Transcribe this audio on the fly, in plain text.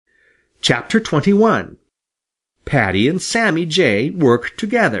Chapter 21 Paddy and Sammy Jay Work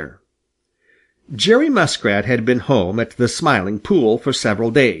Together. Jerry Muskrat had been home at the Smiling Pool for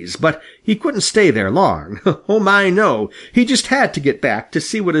several days, but he couldn't stay there long. Oh my, no! He just had to get back to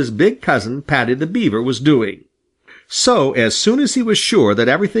see what his big cousin Paddy the Beaver was doing. So as soon as he was sure that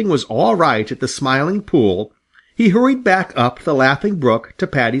everything was all right at the Smiling Pool, he hurried back up the Laughing Brook to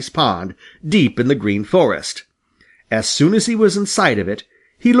Paddy's pond, deep in the Green Forest. As soon as he was in sight of it,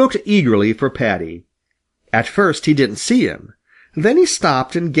 he looked eagerly for Paddy. At first he didn't see him. Then he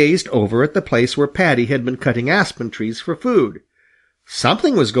stopped and gazed over at the place where Paddy had been cutting aspen trees for food.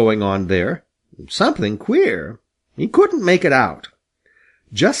 Something was going on there, something queer. He couldn't make it out.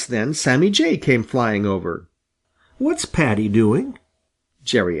 Just then Sammy Jay came flying over. "What's Paddy doing?"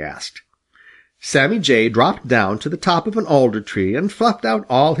 Jerry asked. Sammy Jay dropped down to the top of an alder tree and fluffed out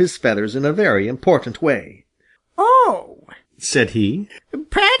all his feathers in a very important way. "Oh," said he,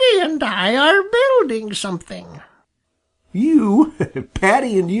 "Paddy and I are building something." "You,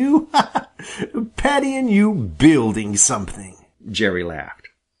 Paddy and you? Paddy and you building something?" Jerry laughed.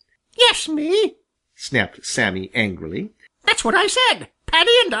 "Yes, me," snapped Sammy angrily. "That's what I said.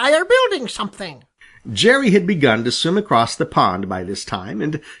 Paddy and I are building something." Jerry had begun to swim across the pond by this time,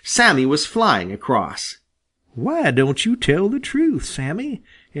 and Sammy was flying across. "Why don't you tell the truth, Sammy,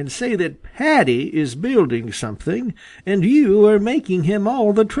 and say that Paddy is building something, and you are making him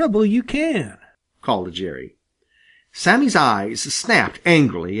all the trouble you can?" called Jerry. Sammy's eyes snapped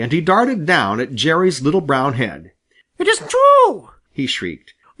angrily, and he darted down at Jerry's little brown head. "It isn't true!" he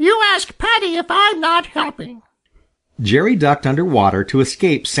shrieked. "You ask Paddy if I'm not helping." Jerry ducked under water to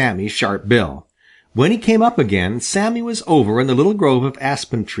escape Sammy's sharp bill. When he came up again, Sammy was over in the little grove of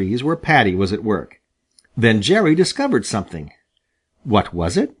aspen trees where Paddy was at work. Then Jerry discovered something. What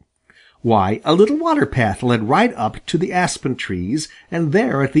was it? Why, a little water path led right up to the aspen trees, and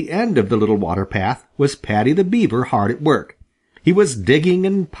there at the end of the little water path was Paddy the Beaver hard at work. He was digging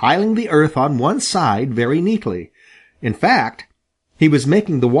and piling the earth on one side very neatly. In fact, he was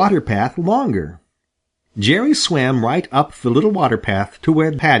making the water path longer. Jerry swam right up the little water path to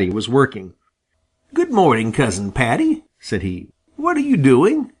where Paddy was working. "Good morning, Cousin Paddy," said he. "What are you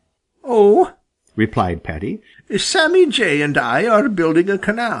doing?" "Oh," replied Paddy, "Sammy Jay and I are building a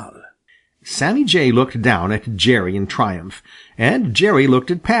canal." Sammy Jay looked down at Jerry in triumph, and Jerry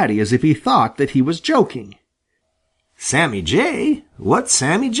looked at Paddy as if he thought that he was joking. "Sammy Jay? What's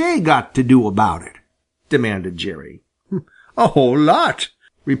Sammy Jay got to do about it?" demanded Jerry. "A whole lot,"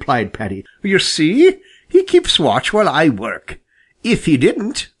 replied Paddy. "You see, he keeps watch while I work. If he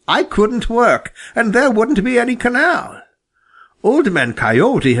didn't, I couldn't work, and there wouldn't be any canal. Old Man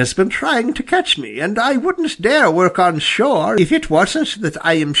Coyote has been trying to catch me, and I wouldn't dare work on shore if it wasn't that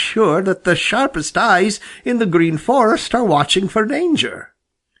I am sure that the sharpest eyes in the Green Forest are watching for danger."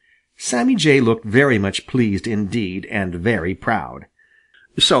 Sammy Jay looked very much pleased indeed, and very proud.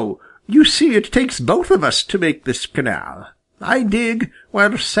 "So you see it takes both of us to make this canal. I dig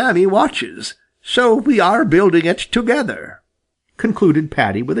while Sammy watches, so we are building it together," concluded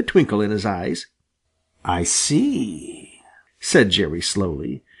Paddy with a twinkle in his eyes. "I see," said Jerry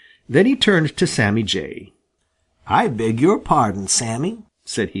slowly. Then he turned to Sammy Jay. "I beg your pardon, Sammy,"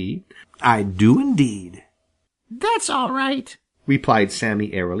 said he. "I do indeed." "That's all right," replied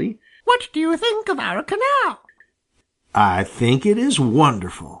Sammy airily. "What do you think of our canal?" "I think it is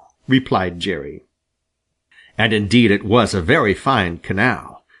wonderful," replied Jerry. And indeed it was a very fine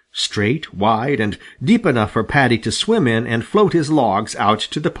canal, straight, wide, and deep enough for Paddy to swim in and float his logs out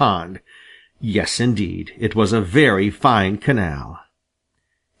to the pond. Yes, indeed, it was a very fine canal.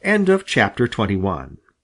 End of chapter 21.